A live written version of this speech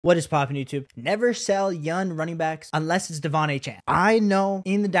What is poppin' YouTube? Never sell young running backs unless it's Achane. I know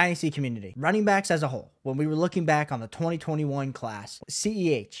in the Dynasty community, running backs as a whole, when we were looking back on the 2021 class,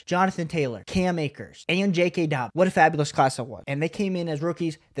 CEH, Jonathan Taylor, Cam Akers, and J.K. Dobbins, what a fabulous class it was. And they came in as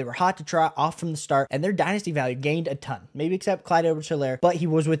rookies. They were hot to trot off from the start, and their Dynasty value gained a ton. Maybe except Clyde Edwards-Helaire, but he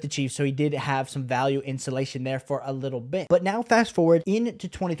was with the Chiefs, so he did have some value insulation there for a little bit. But now fast forward into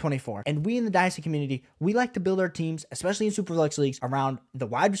 2024, and we in the Dynasty community, we like to build our teams, especially in Superflex leagues, around the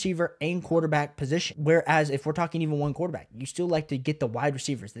wide receiver and quarterback position. Whereas if we're talking even one quarterback, you still like to get the wide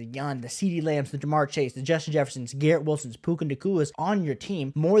receivers, the young, the CeeDee Lambs, the Jamar Chase, the Justin Jeffersons, Garrett Wilsons, Puka Nakuas on your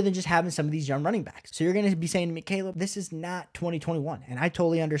team more than just having some of these young running backs. So you're going to be saying to me, Caleb, this is not 2021, and I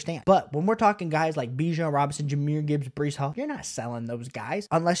totally understand. But when we're talking guys like Bijan Robinson, Jahmyr Gibbs, Breece Hall, you're not selling those guys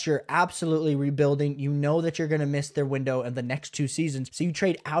unless you're absolutely rebuilding. You know that you're going to miss their window in the next 2 seasons, so you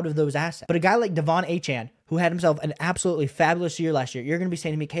trade out of those assets. But a guy like Achane, who had himself an absolutely fabulous year last year, you're going to be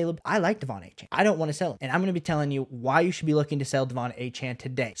saying to me, Caleb, I like Achane. I don't want to sell him. And I'm going to be telling you why you should be looking to sell Achane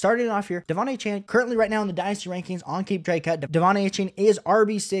today. Starting off here, Achane, currently right now in the Dynasty rankings on Keep Trade Cut, Achane is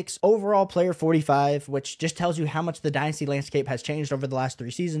RB6, overall player 45, which just tells you how much the Dynasty landscape has changed over the last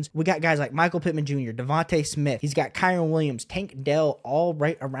 3 seasons. We got guys like Michael Pittman Jr., Devontae Smith. He's got Kyron Williams, Tank Dell, all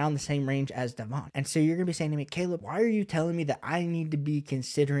right around the same range as Devon. And so you're going to be saying to me, Caleb, why are you telling me that I need to be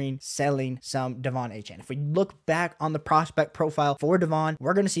considering selling some Achane? If we look back on the prospect profile for Devon,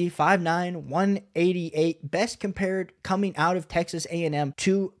 we're going to see 5'9", 188, best compared coming out of Texas A&M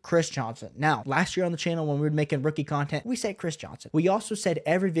to Chris Johnson. Now, last year on the channel when we were making rookie content, we said Chris Johnson. We also said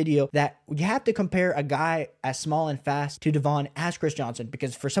every video that you have to compare a guy as small and fast to Devon as Chris Johnson,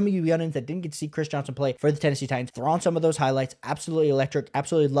 because for some of you youngins that didn't get to see Chris Johnson play for the Tennessee Titans, throw on some of those highlights. Absolutely electric.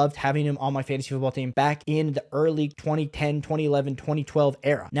 Absolutely loved having him on my fantasy football team back in the early 2010, 2011, 2012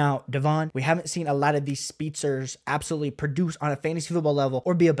 era. Now, Devon, we haven't seen a lot of these speedsters absolutely produce on a fantasy football level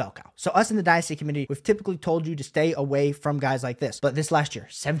or be a bell cow. So us in the Dynasty community, we've typically told you to stay away from guys like this. But this last year,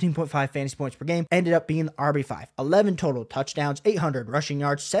 17.5 fantasy points per game, ended up being the RB5. 11 total touchdowns, 800 rushing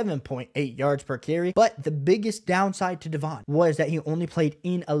yards, 7.8 yards per carry. But the biggest downside to Devon was that he only played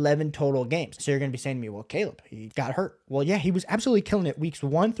in 11 total games. So you're going to be saying to me, well, Caleb, he got hurt. Well, yeah, he was absolutely killing it weeks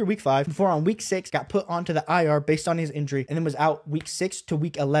 1 through week 5 before on week 6 got put onto the IR based on his injury and then was out week 6 to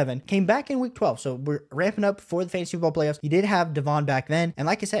week 11. Came back in week 12. So we're ramping up for the fantasy football playoffs. You did have Devon back then. And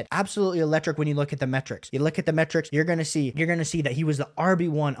like I said, absolutely electric when you look at the metrics. You look at the metrics, you're going to see that he was the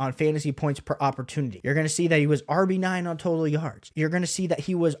RB1 on fantasy points per opportunity. You're going to see that he was RB9 on total yards. You're going to see that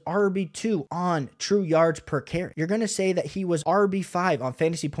he was RB2 on true yards per carry. You're going to say that he was RB5 on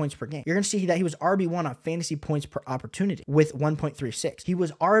fantasy points per game. You're going to see that he was RB1 on fantasy points per opportunity with 1.36. He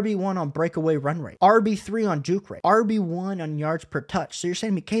was RB1 on breakaway run rate, RB3 on juke rate, RB1 on yards per touch. So you're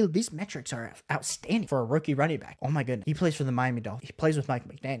saying to me, Caleb, these metrics are outstanding for a rookie running back. Oh my goodness. He plays for the Miami Dolphins. He plays with Mike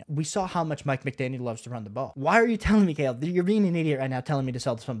McDaniel. We saw how much Mike McDaniel loves to run the ball. Why are you telling me, Caleb? You're being an idiot right now telling me to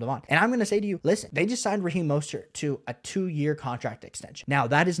sell some Devon. And I'm going to say to you, listen, they just signed Raheem Mostert to a 2-year contract extension. Now,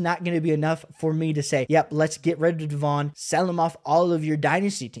 that is not going to be enough for me to say, yep, let's get rid of Devon, sell him off all of your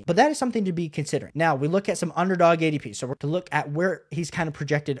Dynasty team. But that is something to be considering. Now, we look at some underdog ADP. So we're to look at where he's kind of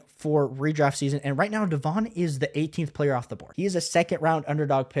projected for redraft season. And right now, Devon is the 18th player off the board. He is a 2nd round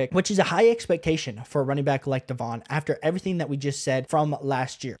underdog pick, which is a high expectation for a running back like Devon after everything that we just said from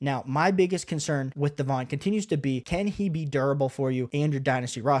last year. Now, my biggest concern with Devon continues to be, can he be durable for you and your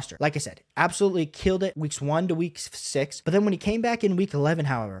Dynasty roster? Like I said, absolutely killed it weeks 1 to week 6. But then when he came back in week 11,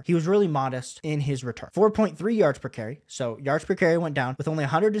 however, he was really modest in his return. 4.3 yards per carry. So yards per carry went down with only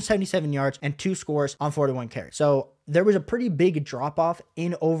 177 yards and 2 scores on 41 carries. So there was a pretty big drop off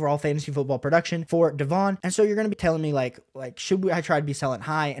in overall fantasy football production for Devon. And so you're going to be telling me like, I try to be selling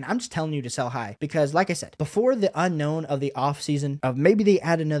high? And I'm just telling you to sell high because like I said, before the unknown of the offseason of maybe they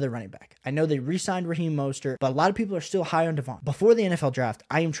add another running back. I know they re-signed Raheem Mostert, but a lot of people are still high on Devon. Before the NFL draft,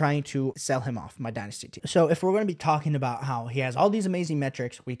 I am trying to sell him off my Dynasty team. So if we're going to be talking about how he has all these amazing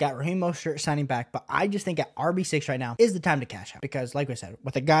metrics, we got Raheem Mostert signing back, but I just think at RB6 right now is the time to cash out because like I said,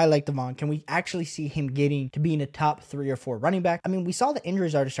 with a guy like Devon, can we actually see him getting to being a top 3 or 4 running back? I mean, we saw the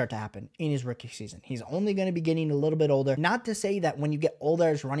injuries already start to happen in his rookie season. He's only going to be getting a little bit older. Not to say that when you get older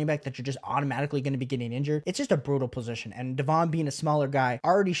as a running back that you're just automatically going to be getting injured. It's just a brutal position. And Devon being a smaller guy,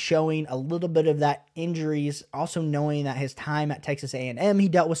 already showing a little bit of that injuries, also knowing that his time at Texas A&M, he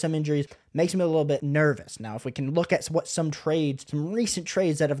dealt with some injuries. makes me a little bit nervous. Now, if we can look at what some recent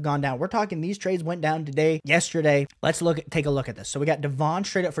trades that have gone down, we're talking these trades went down today, yesterday. Let's take a look at this. So we got Devon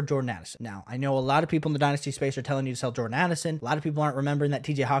straight up for Jordan Addison. Now, I know a lot of people in the Dynasty space are telling you to sell Jordan Addison. A lot of people aren't remembering that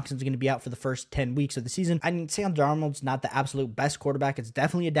TJ Hawkinson's going to be out for the first 10 weeks of the season. I mean, Sam Darnold's not the absolute best quarterback. It's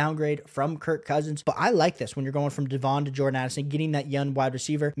definitely a downgrade from Kirk Cousins, but I like this when you're going from Devon to Jordan Addison, getting that young wide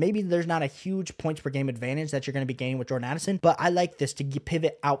receiver. Maybe there's not a huge points per game advantage that you're going to be gaining with Jordan Addison, but I like this to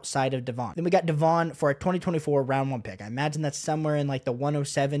pivot outside of Devon. Then we got Devon for a 2024 round 1 pick. I imagine that's somewhere in like the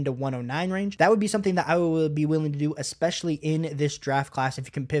 107 to 109 range. That would be something that I would be willing to do, especially in this draft class. If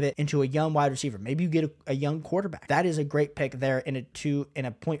you can pivot into a young wide receiver, maybe you get a young quarterback. That is a great pick there in a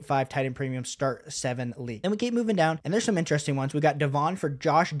 0.5 tight end premium start 7 league. Then we keep moving down, and there's some interesting ones. We got Devon for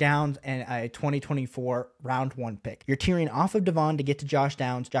Josh Downs and a 2024 round 1 pick. You're tearing off of Devon to get to Josh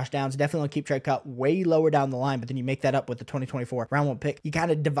Downs. Josh Downs definitely will keep trade cut way lower down the line, but then you make that up with the 2024 round 1 pick. You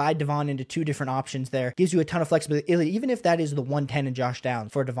kind of divide Devon into 2 different options there. Gives you a ton of flexibility. Even if that is the 110 in Josh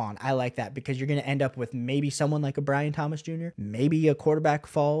Downs for Devon, I like that because you're going to end up with maybe someone like a Brian Thomas Jr., maybe a quarterback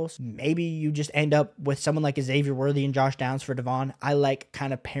falls, maybe you just end up with someone like a Xavier Worthy and Josh Downs for Devon. I like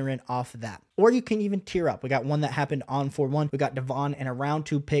kind of pairing off that. Or you can even tier up. We got one that happened on 4-1. We got Devon and a round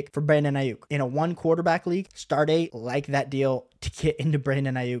 2 pick for Brandon Ayuk. In a 1 quarterback league, start 8, like that deal to get into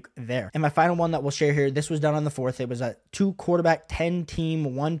Brandon Ayuk there. And my final one that we'll share here, this was done on the 4th. It was a 2 quarterback, 10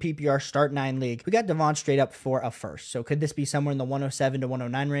 team, 1 PPR start 9 league. We got Devon straight up for a first. So could this be somewhere in the 107 to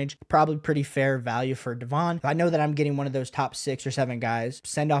 109 range? Probably pretty fair value for Devon. If I know that I'm getting one of those top 6 or 7 guys,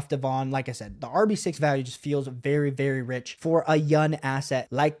 send off Devon. Like I said, the RB6 value just feels very, very rich for a young asset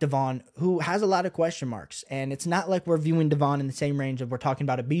like Devon, who has a lot of question marks. And it's not like we're viewing Devon in the same range of we're talking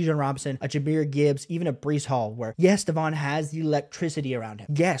about a Bijan Robinson, a Jahmyr Gibbs, even a Breece Hall, where yes, Devon has the electricity around him.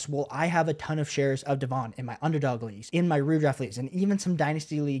 Yes, well, I have a ton of shares of Devon in my underdog leagues, in my redraft leagues, and even some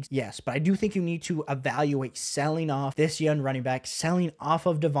dynasty leagues. Yes, but I do think you need to evaluate selling off this young running back, selling off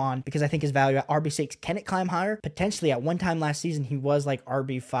of Devon, because I think his value at RB6, can it climb higher? Potentially. At one time last season, he was like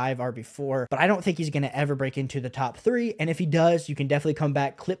RB5, RB4, but I don't think he's going to ever break into the top 3. And if he does, you can definitely come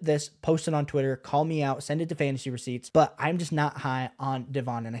back, clip this, post it on Twitter, call me out, send it to Fantasy Receipts. But I'm just not high on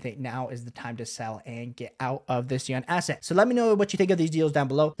Devon, and I think now is the time to sell and get out of this young asset. So let me know what you think of these deals down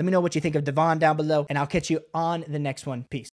below. Let me know what you think of Devon down below, and I'll catch you on the next one. Peace.